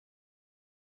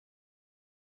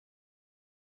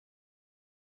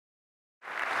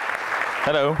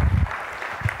Hello.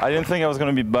 I didn't think I was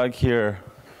going to be back here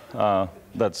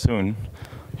that soon,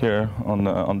 here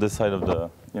on this side of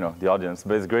the audience.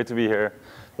 But it's great to be here.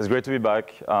 It's great to be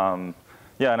back. Yeah,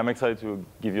 and I'm excited to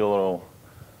give you a little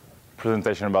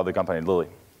presentation about the company, Lily.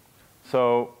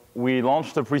 So we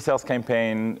launched a pre-sales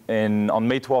campaign on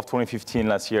May 12, 2015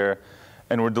 last year,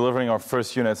 and we're delivering our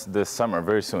first units this summer,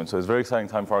 very soon. So it's a very exciting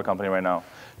time for our company right now.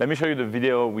 Let me show you the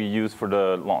video we used for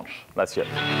the launch last year.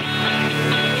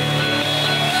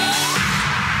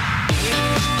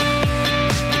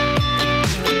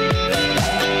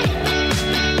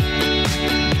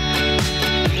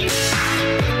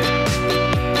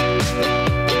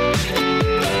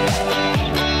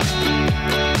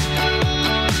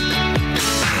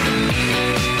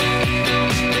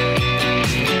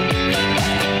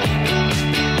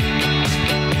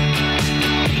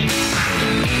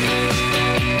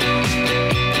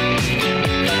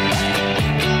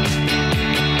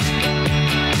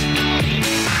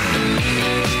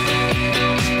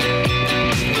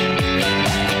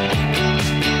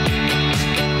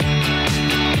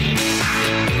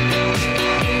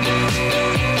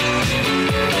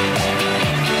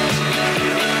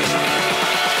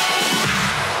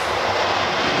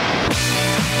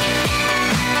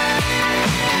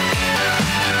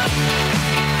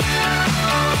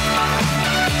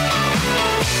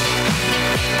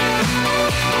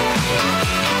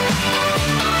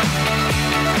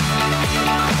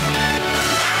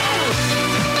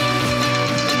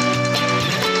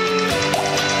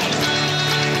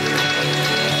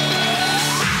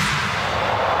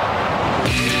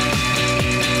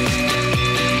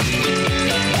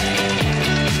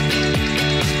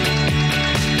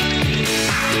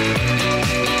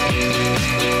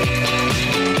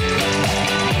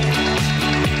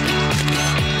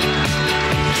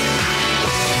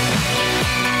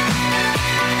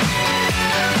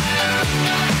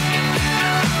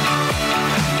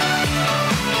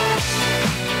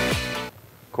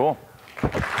 Cool.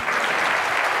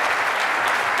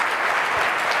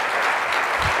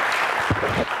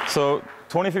 So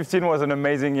 2015 was an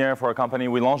amazing year for our company.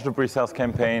 We launched a pre-sales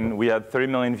campaign. We had 30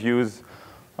 million views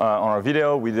on our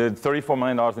video. We did $34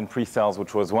 million in pre-sales,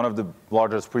 which was one of the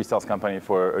largest pre-sales companies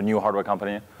for a new hardware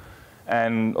company,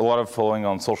 and a lot of following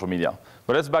on social media.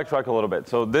 But let's backtrack a little bit.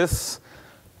 So this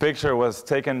picture was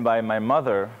taken by my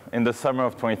mother in the summer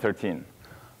of 2013.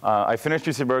 I finished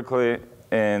UC Berkeley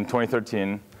in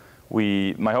 2013.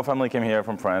 My whole family came here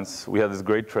from France. We had this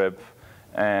great trip.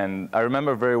 And I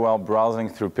remember very well browsing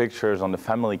through pictures on the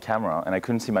family camera, and I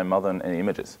couldn't see my mother in any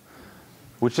images,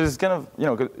 which is kind of,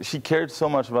 'cause she cared so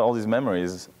much about all these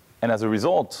memories. And as a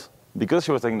result, because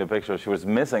she was taking the picture, she was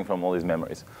missing from all these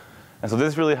memories. And so this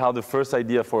is really how the first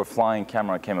idea for a flying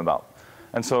camera came about.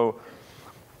 And so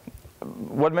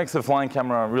what makes a flying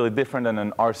camera really different than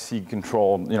an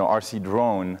RC-controlled, RC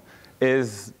drone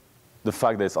is the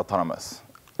fact that it's autonomous.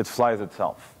 It flies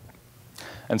itself.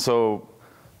 And so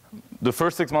the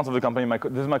first 6 months of the company,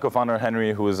 this is my co-founder,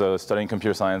 Henry, who is studying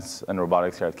computer science and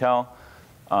robotics here at Cal.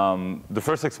 The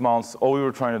first 6 months, all we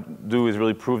were trying to do is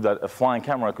really prove that a flying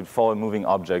camera could follow a moving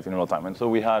object in real time. And so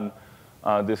we had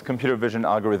this computer vision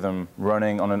algorithm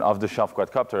running on an off-the-shelf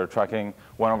quadcopter, tracking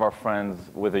one of our friends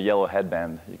with a yellow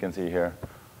headband, you can see here,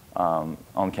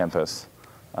 on campus.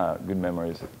 Good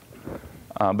memories.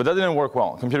 But that didn't work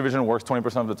well. Computer vision works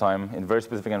 20% of the time in very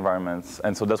specific environments.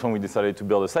 And so that's when we decided to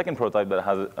build a second prototype that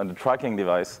has a tracking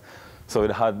device. So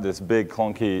it had this big,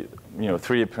 clunky,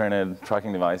 3D printed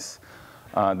tracking device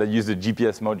that used a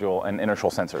GPS module and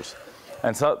inertial sensors.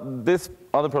 And so this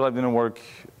other prototype didn't work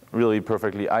really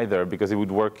perfectly either, because it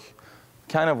would work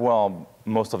kind of well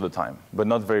most of the time, but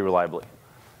not very reliably.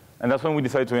 And that's when we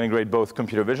decided to integrate both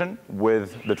computer vision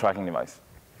with the tracking device.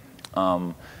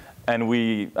 And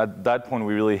at that point,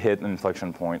 we really hit an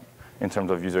inflection point in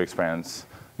terms of user experience.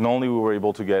 Not only were we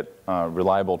able to get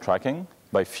reliable tracking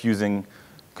by fusing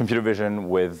computer vision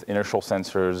with inertial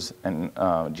sensors and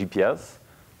GPS,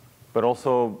 but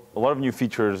also a lot of new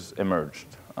features emerged.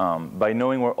 By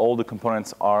knowing where all the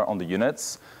components are on the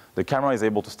units, the camera is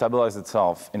able to stabilize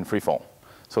itself in free fall.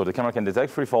 So the camera can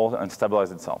detect free fall and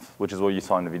stabilize itself, which is what you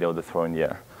saw in the video, the throw in the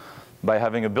air. By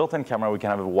having a built-in camera, we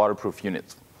can have a waterproof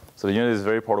unit. So the unit is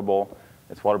very portable,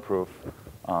 it's waterproof,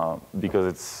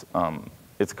 because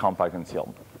it's compact and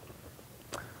sealed.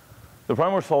 The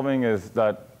problem we're solving is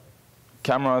that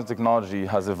camera technology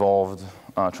has evolved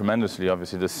tremendously,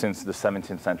 obviously, since the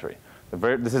 17th century.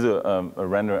 This is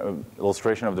an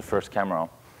illustration of the first camera.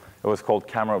 It was called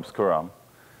camera obscura.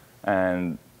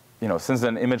 And since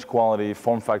then, image quality,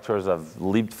 form factors have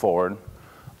leaped forward.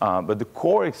 But the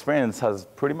core experience has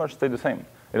pretty much stayed the same.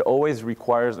 It always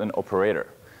requires an operator.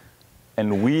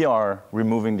 And we are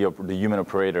removing the human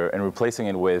operator and replacing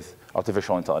it with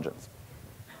artificial intelligence.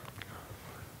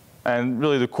 And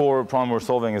really the core problem we're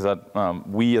solving is that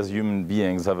we as human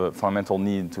beings have a fundamental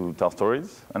need to tell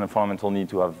stories and a fundamental need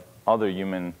to have other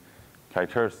human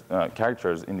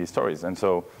characters in these stories. And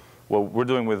so what we're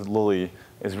doing with Lily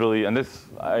is really, and this,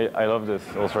 I love this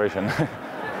illustration.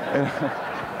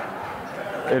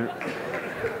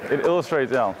 It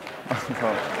illustrates, yeah.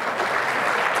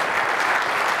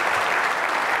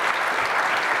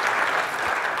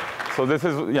 So this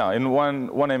is, yeah, in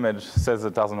one image says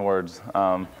 1,000 words.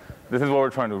 This is what we're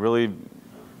trying to really,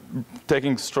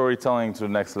 taking storytelling to the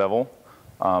next level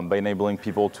by enabling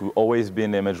people to always be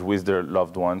in the image with their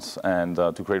loved ones and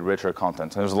to create richer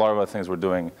content. And there's a lot of other things we're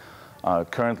doing.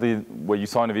 Currently, what you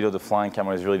saw in the video, the flying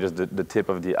camera is really just the tip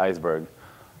of the iceberg.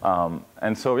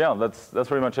 And so, yeah, that's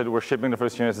pretty much it. We're shipping the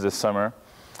first units this summer.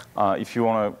 If you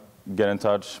want to get in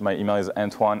touch, my email is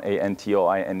Antoine,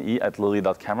 Antoine,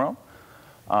 @lily.camera.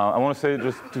 I want to say,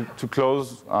 just to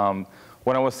close,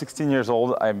 when I was 16 years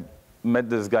old, I met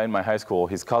this guy in my high school.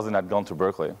 His cousin had gone to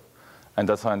Berkeley. And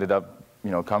that's how I ended up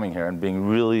coming here and being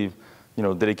really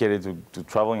dedicated to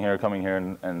traveling here, coming here,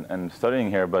 and studying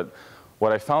here. But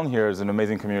what I found here is an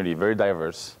amazing community, very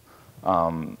diverse,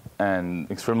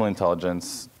 and extremely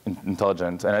intelligent.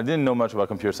 And I didn't know much about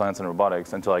computer science and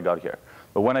robotics until I got here.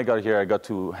 But when I got here, I got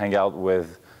to hang out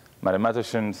with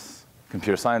mathematicians,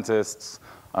 computer scientists,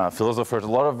 philosophers, a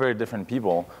lot of very different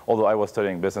people, although I was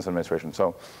studying business administration.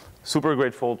 So super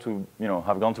grateful to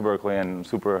have gone to Berkeley and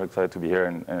super excited to be here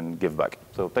and give back.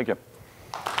 So thank you.